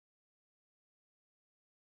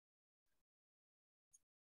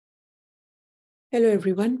Hello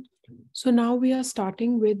everyone. So now we are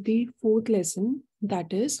starting with the fourth lesson,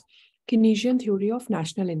 that is Keynesian theory of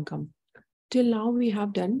national income. Till now we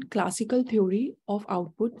have done classical theory of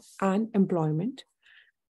output and employment.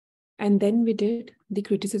 And then we did the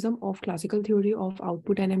criticism of classical theory of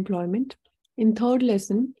output and employment. In third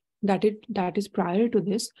lesson, that is prior to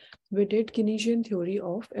this, we did Keynesian theory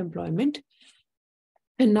of employment.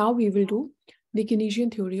 And now we will do the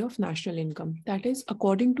Keynesian theory of national income. That is,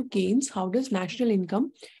 according to Keynes, how does national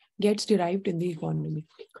income gets derived in the economy?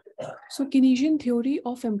 So Keynesian theory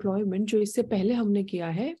of employment, जो इससे पहले हमने किया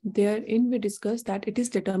है, therein we discussed that it is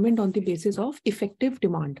determined on the basis of effective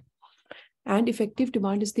demand. And effective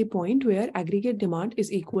demand is the point where aggregate demand is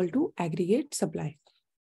equal to aggregate supply.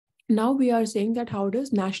 Now we are saying that how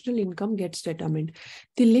does national income gets determined?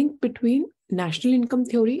 The link between national income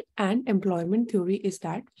theory and employment theory is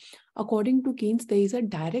that, according to Keynes, there is a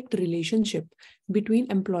direct relationship between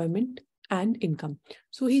employment and income.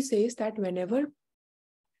 So he says that whenever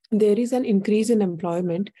there is an increase in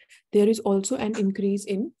employment, there is also an increase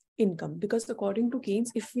in income. Because according to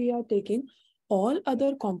Keynes, if we are taking all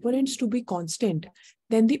other components to be constant,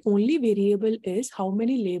 then the only variable is how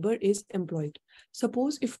many labor is employed.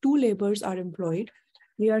 Suppose if two laborers are employed,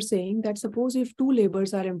 we are saying that suppose if two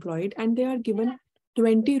laborers are employed and they are given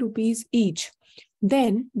 20 rupees each,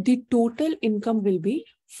 then the total income will be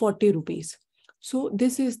 40 rupees. So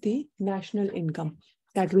this is the national income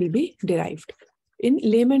that will be derived. In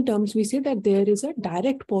layman terms, we say that there is a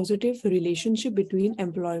direct positive relationship between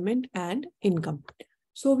employment and income.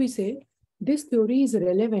 So we say this theory is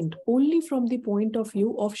relevant only from the point of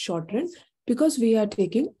view of short run, because we are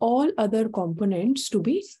taking all other components to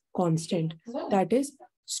be constant. That is,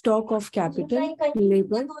 stock of capital,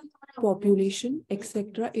 labor, population,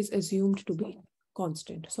 etc. is assumed to be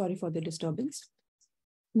constant. Sorry for the disturbance.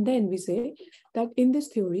 Then we say that in this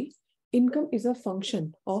theory, income is a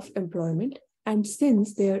function of employment, and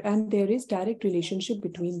since there is direct relationship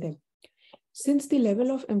between them. Since the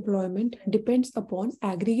level of employment depends upon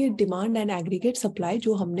aggregate demand and aggregate supply,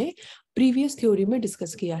 जो हमने previous theory में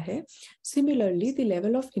discuss किया है, similarly the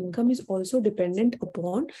level of income is also dependent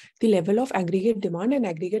upon the level of aggregate demand and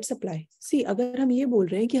aggregate supply. See, अगर हम ये बोल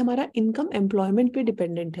रहे हैं कि हमारा income employment पे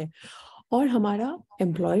dependent है और हमारा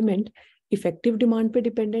employment इफेक्टिव डिमांड पे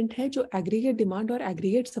डिपेंडेंट है, जो एग्रीगेट डिमांड और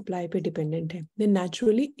एग्रीगेट सप्लाई पे डिपेंडेंट है, देन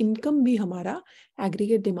नेचुरली इनकम भी हमारा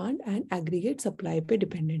aggregate demand and aggregate supply पे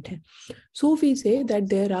डिपेंडेंट है. So we say that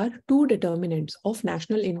there are to determinants of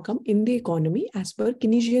national income in the economy as per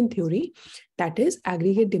Keynesian theory, that is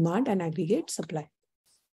aggregate demand and aggregate supply.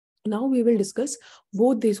 Now we will discuss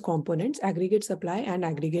both these components, aggregate supply and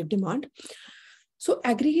aggregate demand. So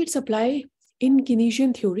aggregate supply in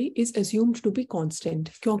Keynesian theory is assumed to be constant,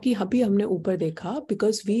 क्योंकि अभी हमने ऊपर देखा,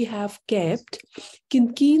 because we have kept,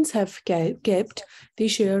 Keynes have kept the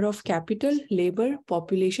share of capital, labor,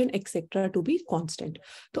 population, etc. to be constant.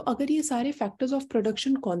 तो अगर ये सारे factors of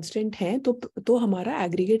production constant हैं, तो हमारा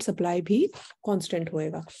aggregate supply भी constant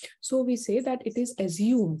होएगा. So we say that it is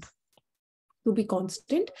assumed to be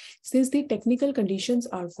constant since the technical conditions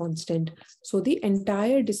are constant. So the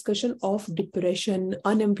entire discussion of depression,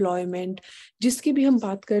 unemployment, जिसकी भी हम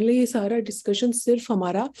बात कर ले, ये सारा discussion सिर्फ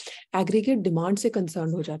हमारा aggregate demand से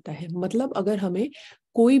concerned हो जाता है. मतलब अगर हमें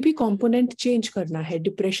कोई भी component change करना है,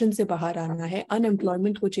 depression से बाहर आना है,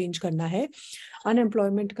 unemployment को change करना है,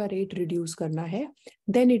 unemployment का rate reduce करना है,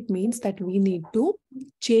 then it means that we need to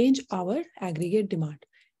change our aggregate demand.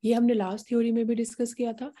 ये हमने last theory में भी discuss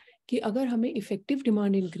किया था कि अगर हमें इफेक्टिव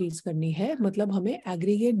डिमांड इंक्रीज करनी है, मतलब हमें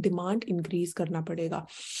एग्रीगेट डिमांड इंक्रीज करना पड़ेगा.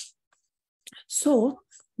 So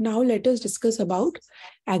now let us discuss about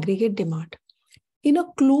aggregate demand in a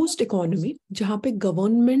closed economy, जहां पे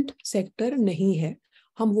गवर्नमेंट सेक्टर नहीं है.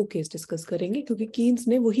 हम वो केस डिस्कस करेंगे क्योंकि कीन्स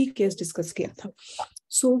ने वही केस डिस्कस किया था.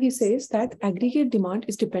 सो he says that aggregate demand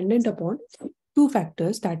is dependent upon two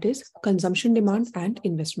factors, that is consumption demand and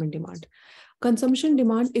investment demand. Consumption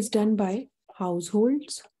demand is done by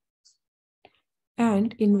households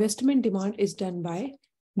and investment demand is done by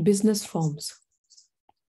business firms.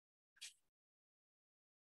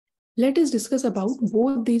 Let us discuss about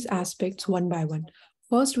both these aspects one by one.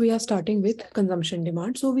 First, we are starting with consumption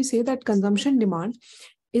demand. So we say that consumption demand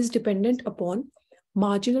is dependent upon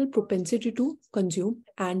marginal propensity to consume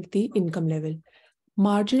and the income level.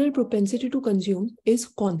 Marginal propensity to consume is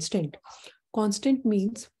constant. Constant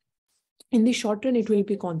means in the short run it will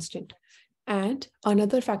be constant. And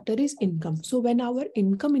another factor is income. So when our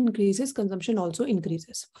income increases, consumption also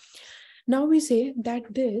increases. Now we say that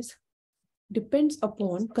this depends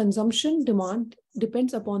upon consumption demand,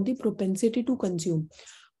 depends upon the propensity to consume.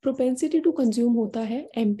 Propensity to consume होता है,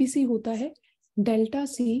 MPC होता है, delta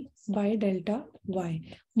C by delta Y,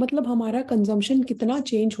 मतलब हमारा consumption कितना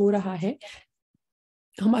change हो रहा है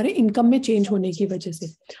हमारे इनकम में चेंज होने की वजह से।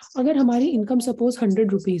 अगर हमारी इनकम सपोज 100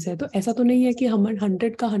 रुपीज है, तो ऐसा तो नहीं है कि हम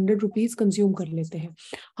 100 का 100 रुपीज कंज्यूम कर लेते हैं,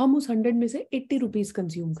 हम उस 100 में से 80 रुपीज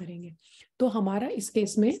कंज्यूम करेंगे। तो हमारा इस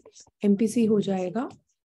केस में एमपीसी हो जाएगा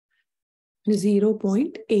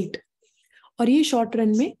 0.8, और ये शॉर्ट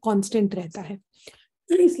रन में कांस्टेंट रहता है,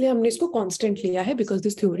 इसलिए हमने इसको कांस्टेंट लिया है, because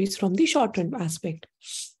this theory is from the short run aspect.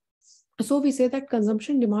 So we say that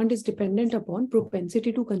consumption demand is dependent upon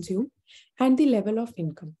propensity to consume and the level of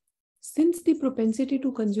income. Since the propensity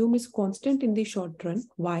to consume is constant in the short run,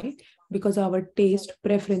 why? Because our taste,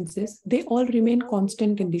 preferences, they all remain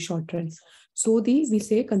constant in the short run. So we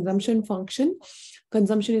say consumption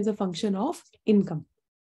is a function of income.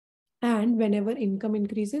 And whenever income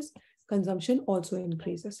increases, consumption also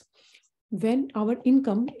increases. When our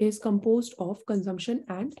income is composed of consumption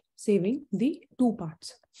and saving, the two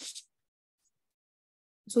parts.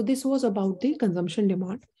 So this was about the consumption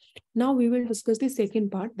demand. Now we will discuss the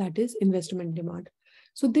second part, that is investment demand.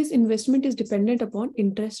 So this investment is dependent upon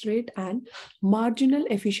interest rate and marginal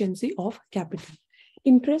efficiency of capital.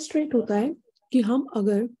 Interest rate होता है कि हम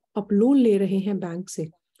अगर अब loan ले रहे हैं bank से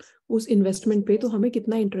उस इन्वेस्टमेंट पे, तो हमें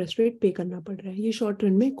कितना इंटरेस्ट रेट पे करना पड़ रहा है, ये शॉर्ट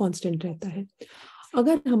रन में कांस्टेंट रहता है.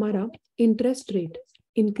 अगर हमारा इंटरेस्ट रेट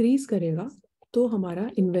इंक्रीज करेगा तो हमारा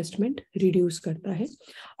इन्वेस्टमेंट रिड्यूस करता है,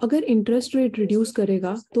 अगर इंटरेस्ट रेट रिड्यूस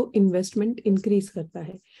करेगा तो इन्वेस्टमेंट इंक्रीज करता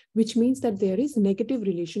है, which means that there is negative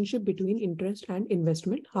relationship between interest and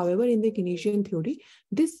investment. However, in the Keynesian theory,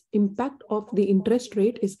 this impact of the interest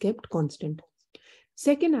rate is kept constant.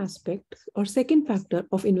 Second aspect और second factor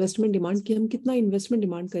of investment demand कि हम कितना investment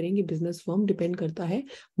demand करेंगे business firm, depend करता है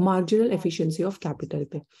marginal efficiency of capital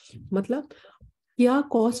पे. मतलब क्या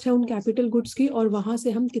कॉस्ट है उन कैपिटल गुड्स की और वहां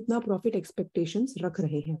से हम कितना प्रॉफिट एक्सपेक्टेशंस रख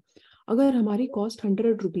रहे हैं. अगर हमारी कॉस्ट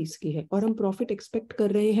 100 रुपीज की है और हम प्रॉफिट एक्सपेक्ट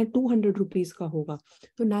कर रहे हैं 200 रुपीज का होगा,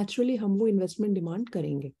 तो नेचुरली हम वो इन्वेस्टमेंट डिमांड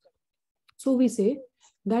करेंगे. So we say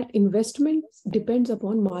that investment depends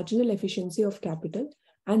upon marginal efficiency of capital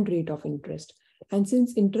and rate of interest. And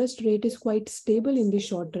since interest rate is quite stable in the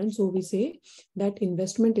short run, so we say that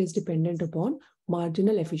investment is dependent upon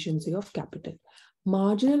marginal efficiency of capital.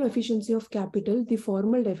 Marginal efficiency of capital, the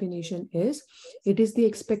formal definition is, it is the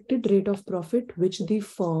expected rate of profit which the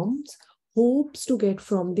firms hopes to get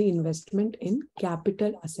from the investment in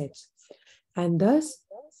capital assets. And thus,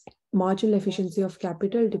 marginal efficiency of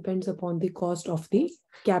capital depends upon the cost of the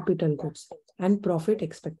capital goods and profit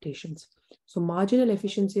expectations. So marginal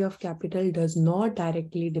efficiency of capital does not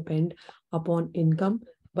directly depend upon income,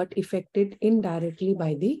 but affected indirectly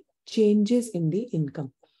by the changes in the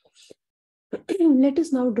income. Let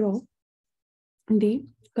us now draw the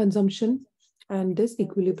consumption and this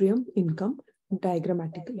equilibrium income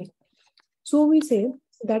diagrammatically. So we say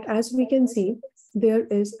that as we can see, there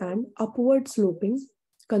is an upward sloping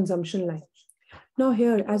consumption line. Now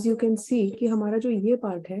here, as you can see कि हमारा जो ये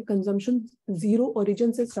part है, consumption zero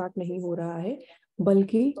origin से start नहीं हो रहा है,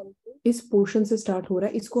 बल्कि इस पोर्शन से स्टार्ट हो रहा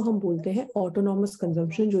है. इसको हम बोलते हैं ऑटोनॉमस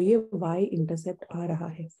कंजम्पशन, जो ये वाई इंटरसेप्ट आ रहा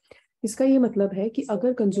है. इसका ये मतलब है कि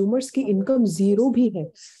अगर कंज्यूमर्स की इनकम जीरो भी है,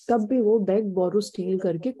 तब भी वो बैग बोरो स्टील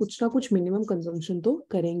करके कुछ ना कुछ मिनिमम कंजम्पशन तो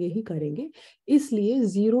करेंगे ही करेंगे. इसलिए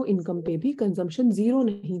जीरो इनकम पे भी कंजम्पशन जीरो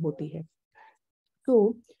नहीं होती है.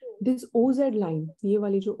 तो दिस OZ line, ये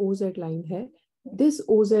वाली जो OZ line है, this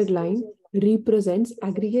OZ line represents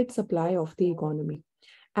aggregate supply of the economy,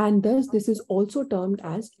 and thus this is also termed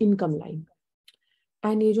as income line.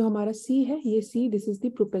 And ये जो हमारा C है, ये C, this is the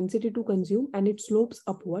propensity to consume, and it slopes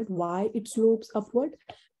upward. Why it slopes upward?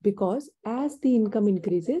 Because as the income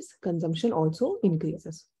increases, consumption also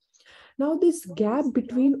increases. Now this gap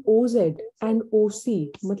between OZ and OC,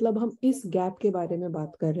 मतलब हम इस gap के बारे में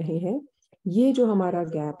बात कर रहे हैं. ये जो हमारा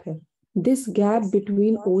gap है, this gap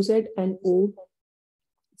between OZ and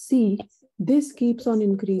OC, this keeps on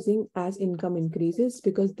increasing as income increases,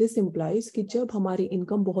 because this implies कि जब हमारी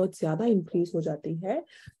income बहुत ज़्यादा increase हो जाती है,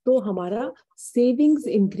 तो हमारा savings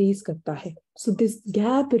increase करता है. So this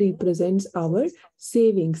gap represents our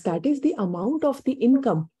savings, that is the amount of the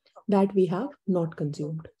income that we have not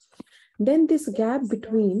consumed. Then this gap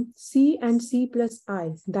between C and C plus I,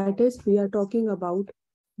 that is, we are talking about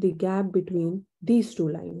the gap between these two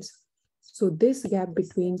lines. So this gap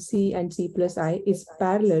between C and C plus I is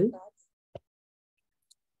parallel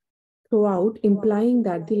throughout, implying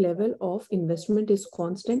that the level of investment is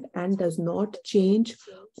constant and does not change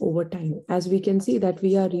over time. As we can see that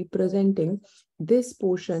we are representing this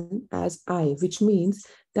portion as I, which means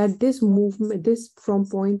that this movement, this from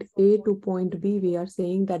point A to point B, we are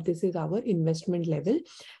saying that this is our investment level,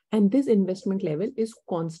 and this investment level is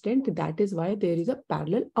constant. That is why there is a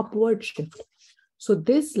parallel upward shift. So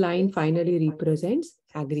this line finally represents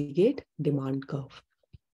aggregate demand curve.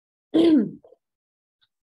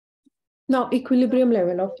 Now, equilibrium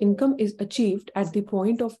level of income is achieved at the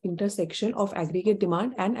point of intersection of aggregate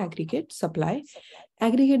demand and aggregate supply.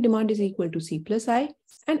 Aggregate demand is equal to C plus I,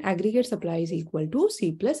 and aggregate supply is equal to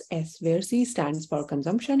C plus S, where C stands for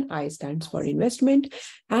consumption, I stands for investment,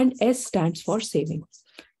 and S stands for saving.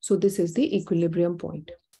 So this is the equilibrium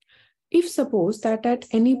point. If suppose that at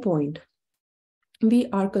any point we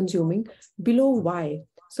are consuming below Y,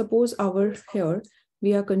 suppose here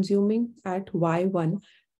we are consuming at Y1,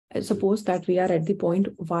 suppose that we are at the point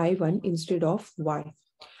Y1 instead of Y.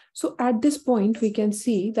 So at this point, we can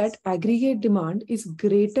see that aggregate demand is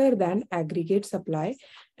greater than aggregate supply,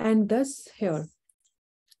 and thus here,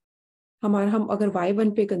 हम अगर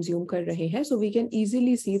Y1 पे consume कर रहे हैं, so we can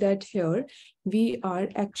easily see that here we are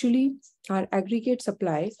actually, our aggregate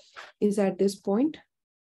supply is at this point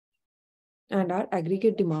and our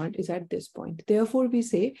aggregate demand is at this point. Therefore, we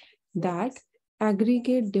say that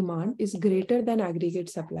aggregate demand is greater than aggregate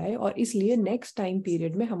supply, और इसलिए next time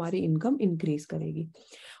period में हमारी income increase करेगी.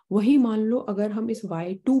 वही मान लो अगर हम इस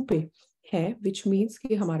Y2 पे है, which means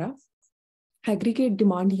कि हमारा aggregate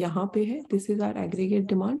demand यहाँ पे है, this is our aggregate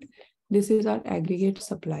demand, this is our aggregate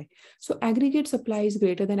supply. So aggregate supply is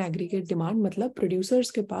greater than aggregate demand, मतलब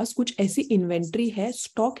producers के पास कुछ ऐसी inventory है,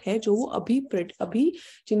 stock है जो वो अभी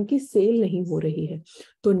जिनकी sale नहीं हो रही है.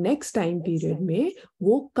 तो next time period में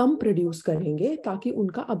वो कम produce करेंगे ताकि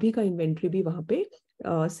उनका अभी का inventory भी वहाँ पे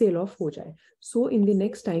sale off हो जाए. So in the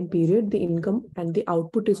next time period, the income and the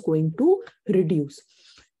output is going to reduce.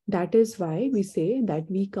 That is why we say that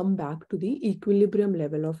we come back to the equilibrium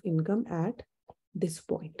level of income at this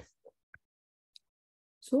point.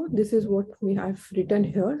 So this is what we have written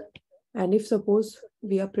here. And if suppose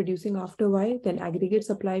we are producing after Y, then aggregate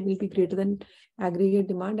supply will be greater than aggregate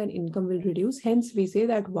demand and income will reduce. Hence, we say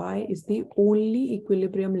that Y is the only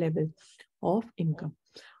equilibrium level of income.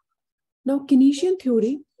 Now, Keynesian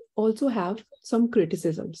theory also have some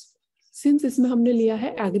criticisms. Since इसमें हमने लिया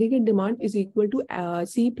है aggregate demand is equal to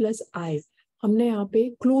C plus I, हमने यहाँ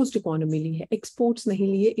पे closed economy ली है, exports नहीं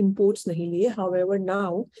लिए, imports नहीं लिए. However,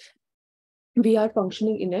 now we are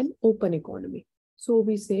functioning in an open economy. So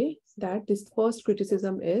we say that this first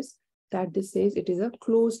criticism is that this says it is a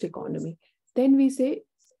closed economy. Then we say,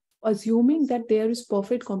 assuming that there is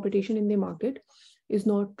perfect competition in the market is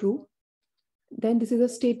not true. Then this is a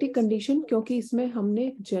static condition क्योंकि इसमें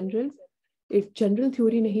हमने general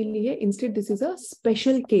theory नहीं ली है. Instead, this is a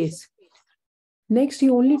special case. Next, he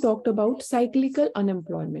only talked about cyclical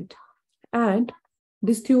unemployment. And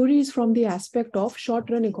this theory is from the aspect of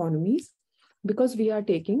short-run economies, because we are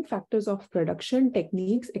taking factors of production,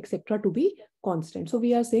 techniques, etc. to be constant. So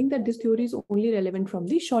we are saying that this theory is only relevant from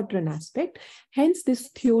the short-run aspect. Hence, this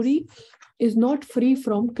theory is not free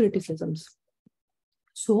from criticisms.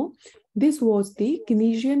 So this was the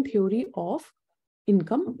Keynesian theory of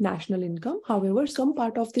income, national income. However, some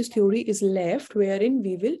part of this theory is left wherein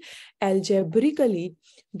we will algebraically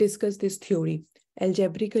discuss this theory,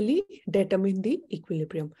 algebraically determine the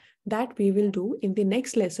equilibrium. That we will do in the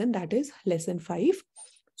next lesson, that is lesson 5.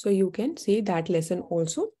 So you can see that lesson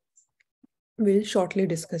also. We'll shortly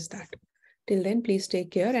discuss that. Till then, please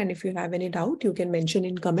take care. And if you have any doubt, you can mention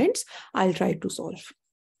in comments. I'll try to solve.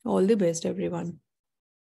 All the best, everyone.